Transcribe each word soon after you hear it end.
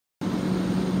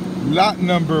Lot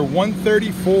number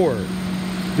 134.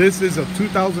 This is a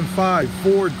 2005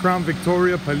 Ford Crown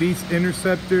Victoria Police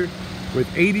Interceptor with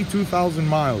 82,000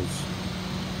 miles.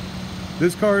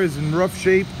 This car is in rough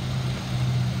shape.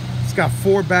 It's got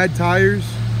 4 bad tires.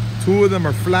 2 of them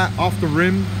are flat off the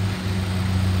rim.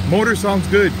 Motor sounds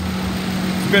good.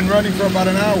 It's been running for about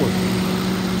an hour.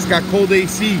 It's got cold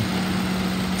AC.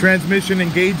 Transmission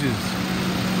engages.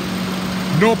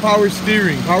 No power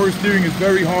steering. Power steering is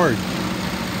very hard.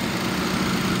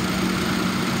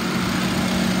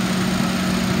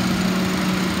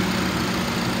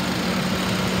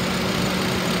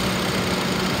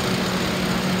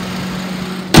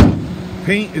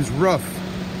 Paint is rough.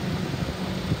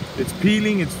 It's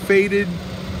peeling, it's faded.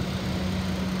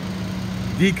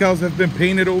 Decals have been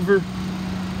painted over.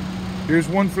 Here's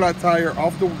one flat tire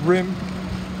off the rim.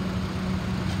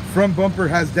 Front bumper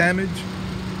has damage.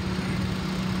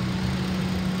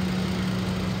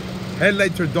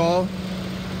 Headlights are dull.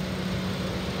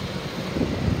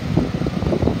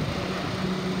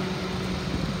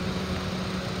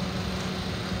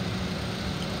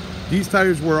 These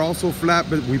tires were also flat,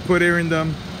 but we put air in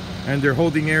them and they're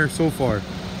holding air so far.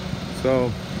 So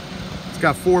it's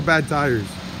got 4 bad tires.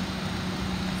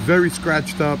 Very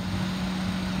scratched up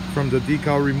from the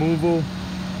decal removal,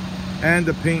 and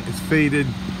the paint is faded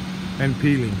and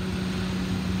peeling.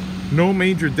 No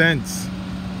major dents.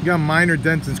 You got minor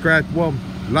dents and scratch. Well,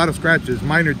 a lot of scratches,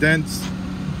 minor dents.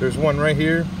 There's one right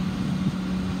here.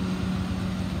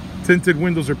 Tinted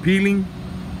windows are peeling.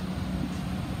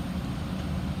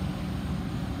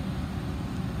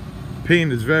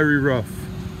 Paint is very rough.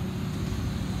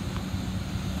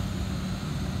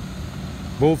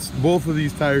 Both of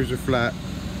these tires are flat.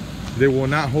 They will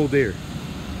not hold air.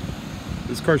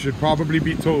 This car should probably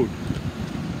be towed.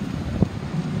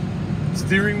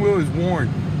 Steering wheel is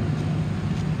worn.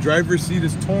 Driver's seat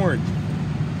is torn.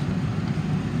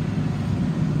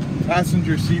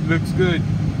 Passenger seat looks good.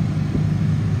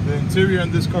 The interior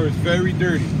on this car is very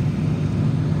dirty.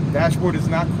 Dashboard is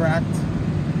not cracked.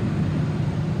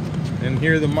 And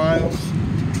here are the miles.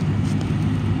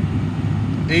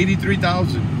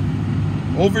 83,000.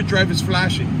 Overdrive is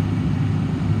flashing.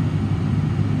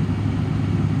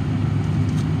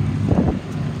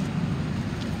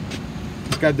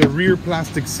 It's got the rear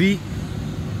plastic seat,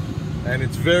 and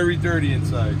it's very dirty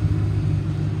inside.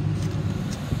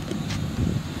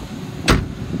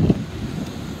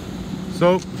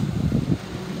 So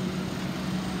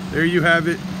there you have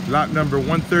it, lot number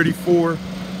 134.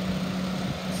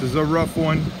 This is a rough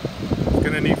one. It's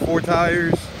gonna need 4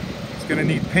 tires. It's gonna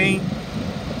need paint,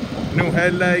 new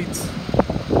headlights.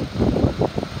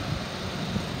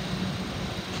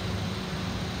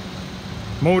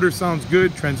 Motor sounds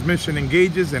good, transmission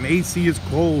engages, and AC is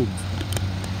cold.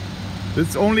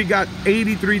 This only got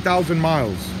 83,000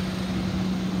 miles.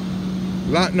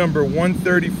 Lot number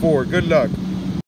 134. Good luck.